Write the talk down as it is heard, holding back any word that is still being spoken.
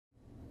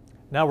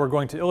Now we're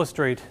going to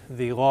illustrate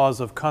the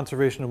laws of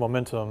conservation of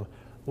momentum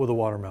with a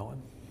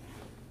watermelon.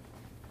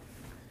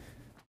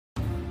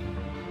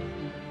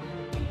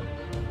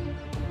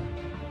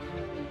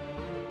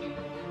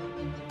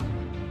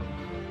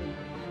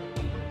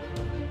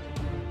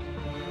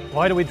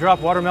 Why do we drop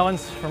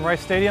watermelons from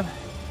Rice Stadium?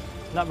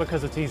 Not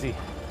because it's easy,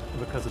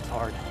 but because it's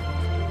hard.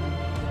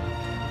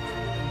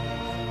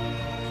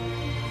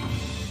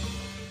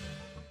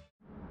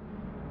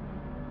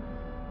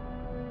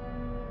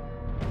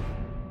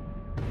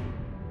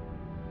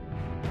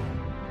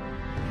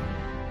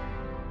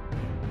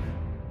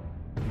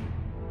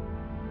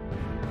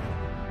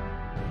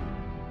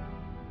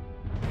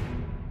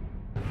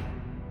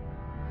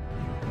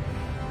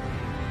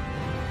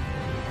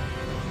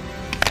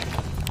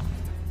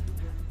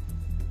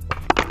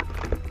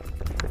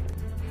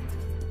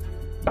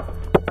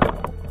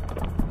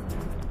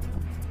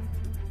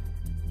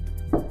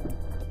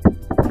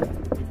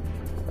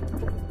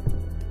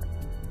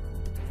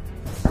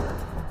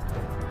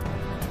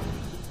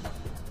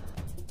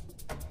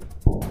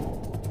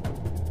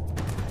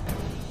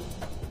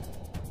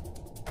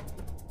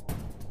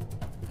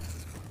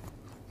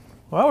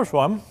 Well, that was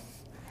fun.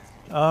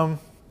 Now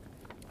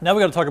we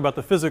got to talk about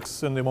the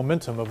physics and the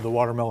momentum of the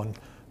watermelon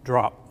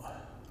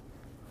drop.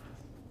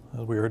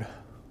 That's weird.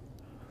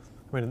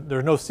 I mean, there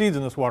are no seeds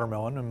in this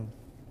watermelon, and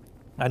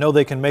I know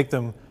they can make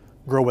them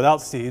grow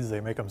without seeds. They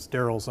make them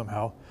sterile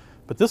somehow.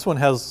 But this one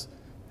has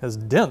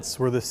dents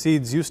where the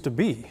seeds used to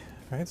be,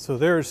 right? So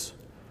there's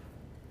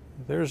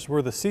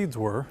where the seeds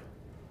were,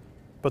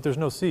 but there's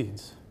no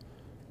seeds.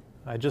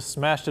 I just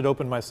smashed it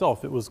open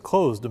myself. It was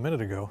closed a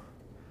minute ago.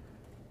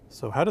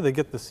 So how do they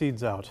get the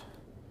seeds out?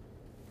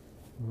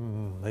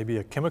 Maybe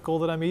a chemical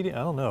that I'm eating?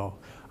 I don't know.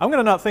 I'm going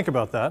to not think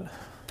about that,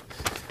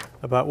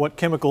 about what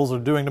chemicals are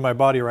doing to my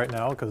body right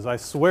now, because I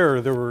swear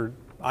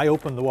I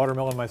opened the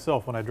watermelon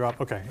myself when I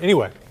dropped. Okay,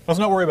 anyway, let's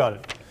not worry about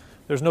it.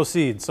 There's no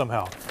seeds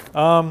somehow.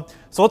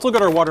 So let's look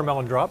at our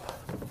watermelon drop.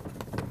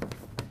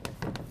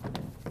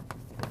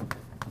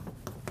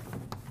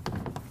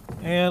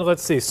 And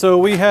let's see. So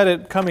we had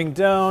it coming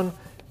down,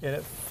 and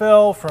it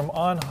fell from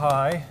on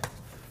high,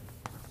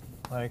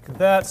 like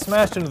that,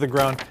 smashed into the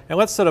ground. And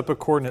let's set up a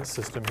coordinate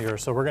system here.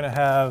 So we're going to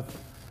have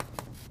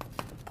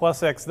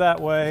plus x that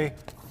way,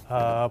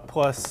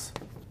 plus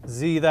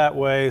z that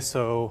way.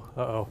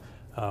 So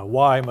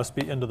y must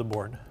be into the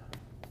board,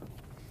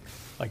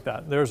 like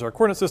that. There's our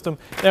coordinate system,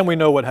 and we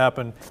know what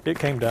happened. It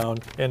came down,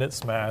 and it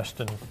smashed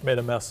and made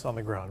a mess on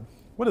the ground.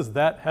 What does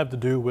that have to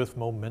do with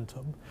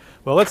momentum?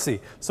 Well, let's see.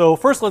 So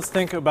first, let's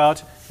think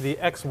about the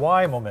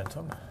xy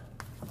momentum.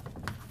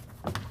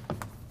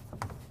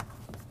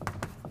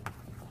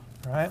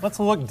 All right, let's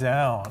look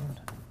down.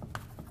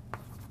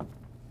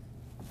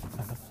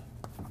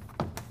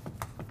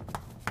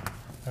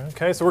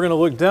 Okay, so we're going to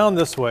look down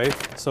this way.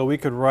 So we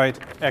could write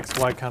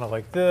xy kind of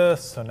like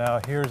this. So now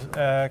here's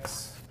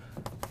x,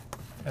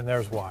 and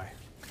there's y.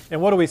 And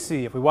what do we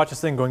see if we watch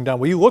this thing going down?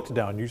 Well, you looked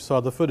down. You saw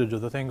the footage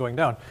of the thing going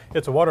down.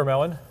 It's a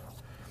watermelon,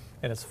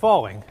 and it's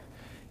falling.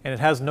 And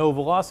it has no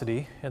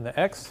velocity in the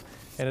x,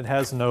 and it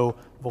has no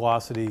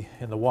velocity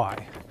in the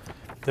y.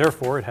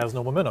 Therefore, it has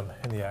no momentum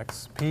in the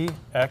x.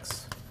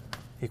 Px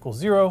equals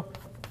 0,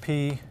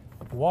 Py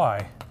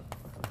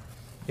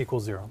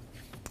equals 0.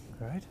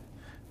 All right?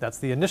 That's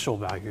the initial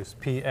values,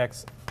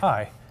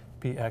 Pxi,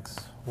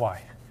 Pxy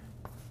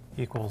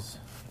equals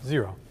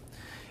 0.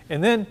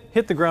 And then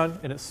hit the ground,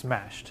 and it's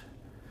smashed.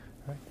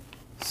 Right?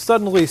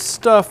 Suddenly,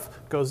 stuff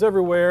goes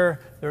everywhere.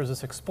 There's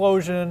this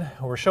explosion.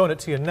 We're showing it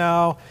to you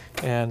now,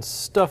 and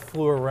stuff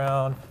flew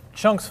around.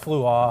 Chunks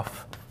flew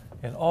off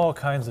in all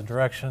kinds of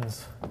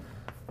directions.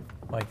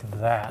 Like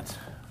that.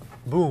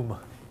 Boom,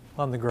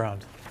 on the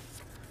ground.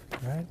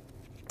 Right?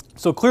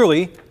 So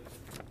clearly,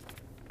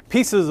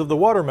 pieces of the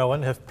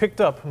watermelon have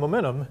picked up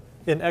momentum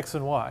in x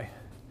and y.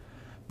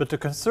 But to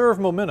conserve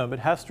momentum, it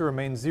has to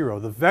remain 0.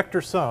 The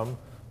vector sum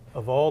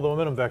of all the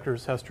momentum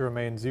vectors has to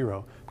remain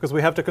 0, because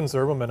we have to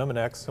conserve momentum in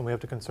x and we have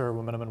to conserve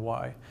momentum in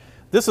y.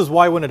 This is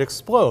why when it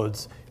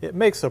explodes, it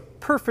makes a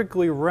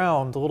perfectly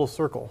round little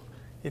circle.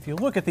 If you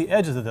look at the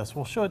edges of this,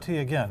 we'll show it to you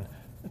again.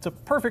 It's a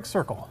perfect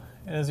circle.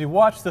 And as you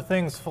watch the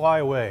things fly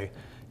away,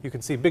 you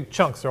can see big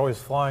chunks are always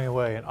flying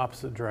away in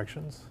opposite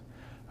directions.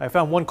 I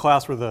found one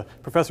class where the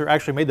professor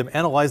actually made them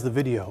analyze the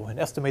video and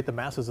estimate the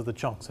masses of the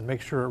chunks and make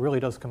sure it really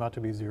does come out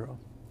to be 0.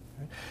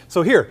 Right?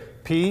 So here,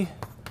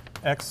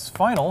 Px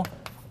final,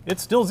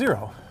 it's still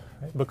 0,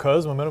 right?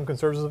 Because momentum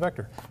conserves as a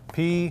vector.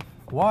 Py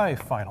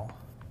final,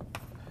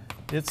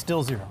 it's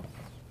still 0.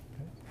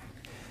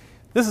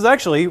 This is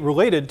actually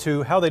related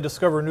to how they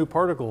discover new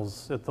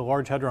particles at the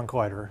Large Hadron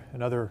Collider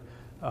and other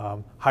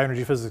high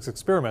energy physics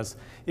experiments,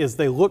 is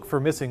they look for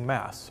missing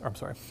mass.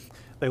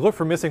 They look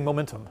for missing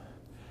momentum.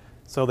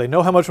 So they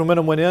know how much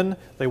momentum went in,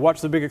 they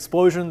watch the big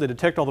explosion, they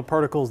detect all the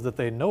particles that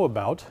they know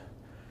about,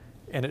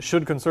 and it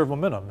should conserve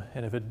momentum.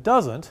 And if it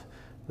doesn't,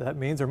 that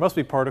means there must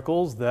be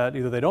particles that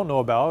either they don't know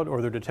about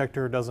or their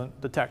detector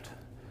doesn't detect.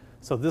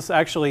 So this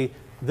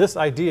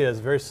idea is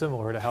very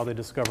similar to how they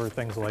discover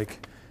things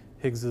like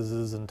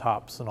Higgs's and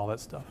tops and all that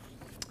stuff.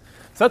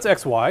 So that's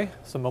x, y,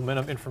 some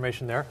momentum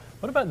information there.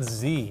 What about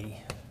z?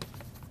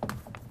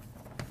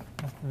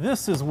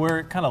 This is where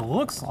it kind of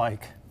looks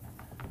like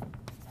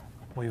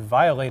we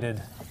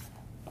violated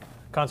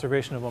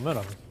conservation of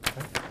momentum,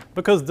 right?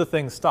 Because the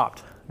thing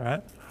stopped,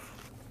 right?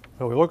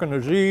 So we look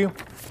into z,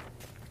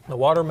 the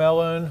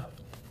watermelon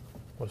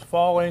was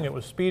falling, it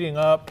was speeding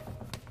up,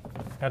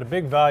 had a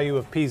big value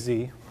of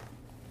pz,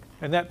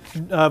 and that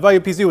value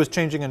of pz was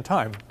changing in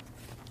time,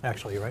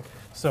 actually, right?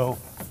 So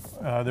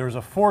there was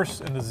a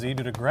force in the z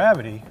due to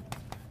gravity,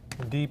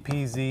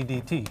 dpz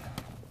dt,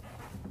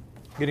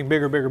 getting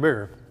bigger, bigger,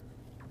 bigger.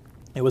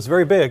 It was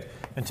very big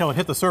until it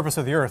hit the surface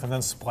of the Earth and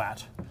then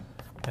splat,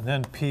 and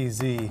then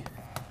pz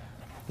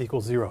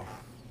equals 0.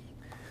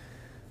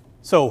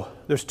 So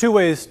there's two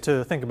ways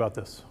to think about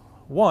this.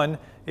 One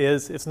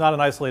is it's not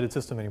an isolated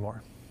system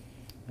anymore,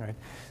 right?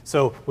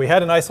 So we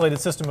had an isolated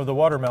system of the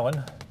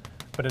watermelon,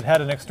 but it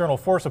had an external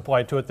force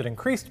applied to it that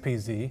increased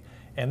pz,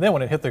 and then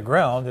when it hit the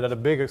ground, it had a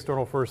big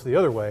external force the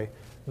other way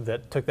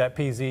that took that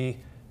pz,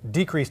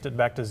 decreased it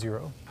back to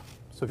 0.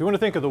 So if you want to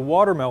think of the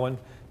watermelon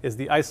as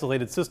the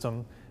isolated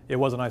system, it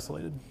wasn't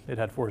isolated. It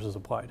had forces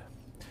applied.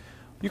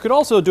 You could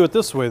also do it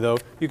this way, though.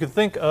 You could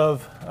think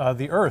of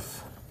the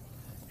Earth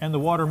and the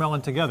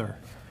watermelon together.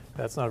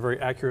 That's not a very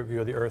accurate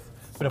view of the Earth.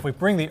 But if we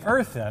bring the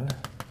Earth in,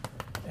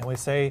 and we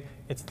say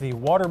it's the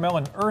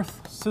watermelon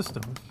Earth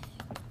system,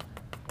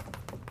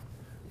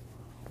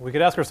 we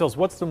could ask ourselves,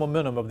 what's the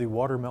momentum of the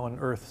watermelon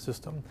Earth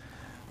system?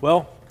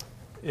 Well,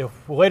 if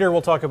later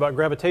we'll talk about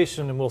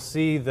gravitation, and we'll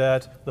see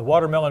that the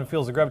watermelon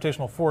feels a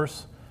gravitational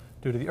force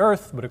due to the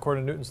Earth, but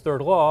according to Newton's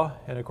third law,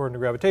 and according to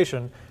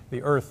gravitation,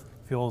 the Earth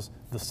feels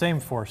the same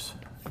force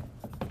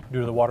due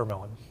to the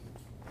watermelon.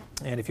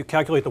 And if you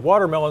calculate the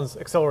watermelon's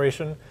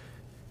acceleration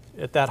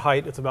at that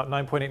height, it's about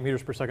 9.8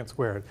 meters per second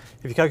squared.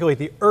 If you calculate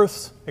the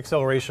Earth's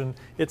acceleration,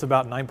 it's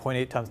about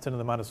 9.8 times 10 to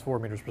the minus 4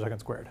 meters per second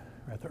squared.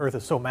 Right? The Earth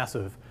is so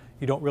massive,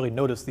 you don't really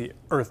notice the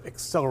Earth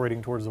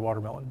accelerating towards the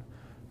watermelon,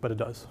 but it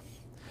does.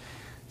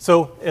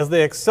 So as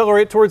they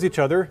accelerate towards each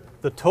other,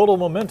 the total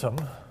momentum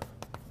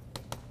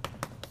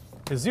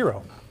is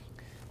 0.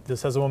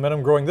 This has a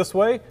momentum growing this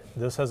way,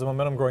 this has a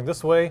momentum growing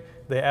this way,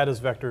 they add as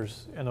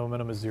vectors and the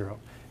momentum is 0.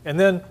 And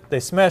then they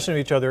smash into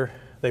each other,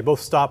 they both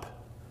stop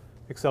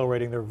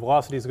accelerating, their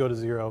velocities go to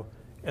 0,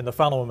 and the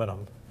final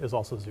momentum is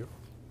also 0.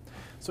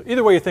 So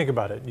either way you think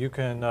about it, you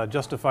can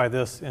justify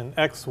this in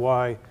x,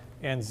 y,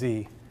 and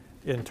z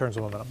in terms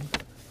of momentum.